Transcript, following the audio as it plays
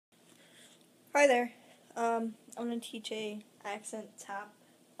Hi there. I'm going to teach a accent tap.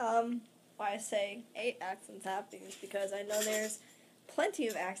 Why I say a accent tap is because I know there's plenty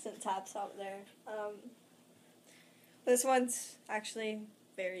of accent taps out there. This one's actually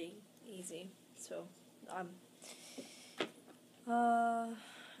very easy. So, I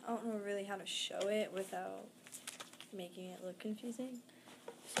don't know really how to show it without making it look confusing.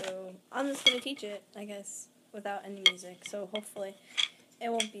 So, I'm just going to teach it, I guess, without any music. So, hopefully, it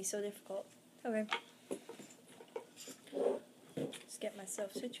won't be so difficult. Okay. Just get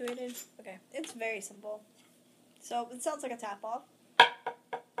myself situated. Okay, it's very simple. So it sounds like a tap off.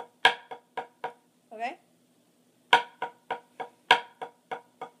 Okay?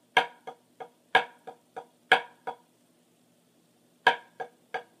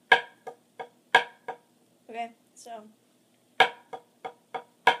 Okay, so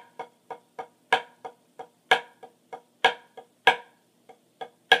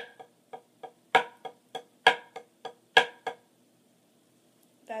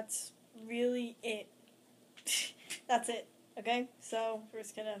that's really it. That's it. Okay? So we're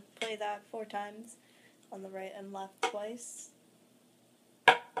just gonna play that 4 times on the right and left twice.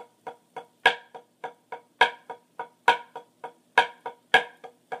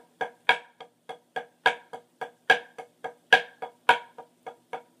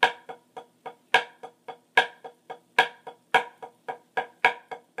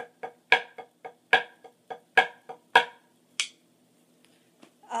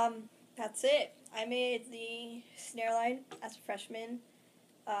 That's it. I made the snare line as a freshman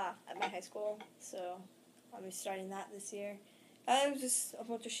at my high school, so I'll be starting that this year. It was just a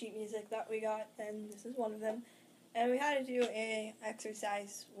bunch of sheet music that we got, and this is one of them. And we had to do a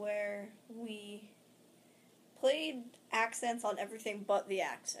exercise where we played accents on everything but the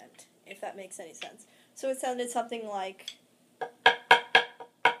accent, if that makes any sense. So it sounded something like...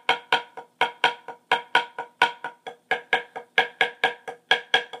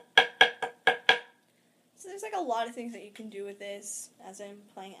 So there's like a lot of things that you can do with this, as in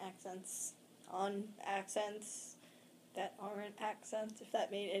playing accents on accents that aren't accents, if that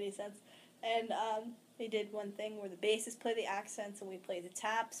made any sense. And they did one thing where the basses play the accents and we play the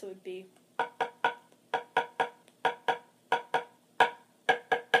taps, so it would be...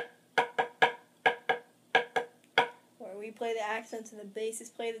 Where we play the accents and the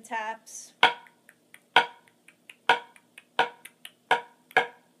basses play the taps.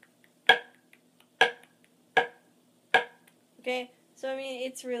 Okay, so I mean,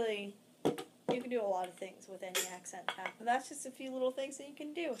 it's really, you can do a lot of things with any accent tap, but that's just a few little things that you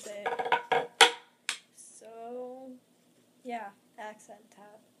can do with it. So, yeah, accent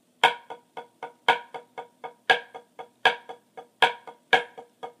tap.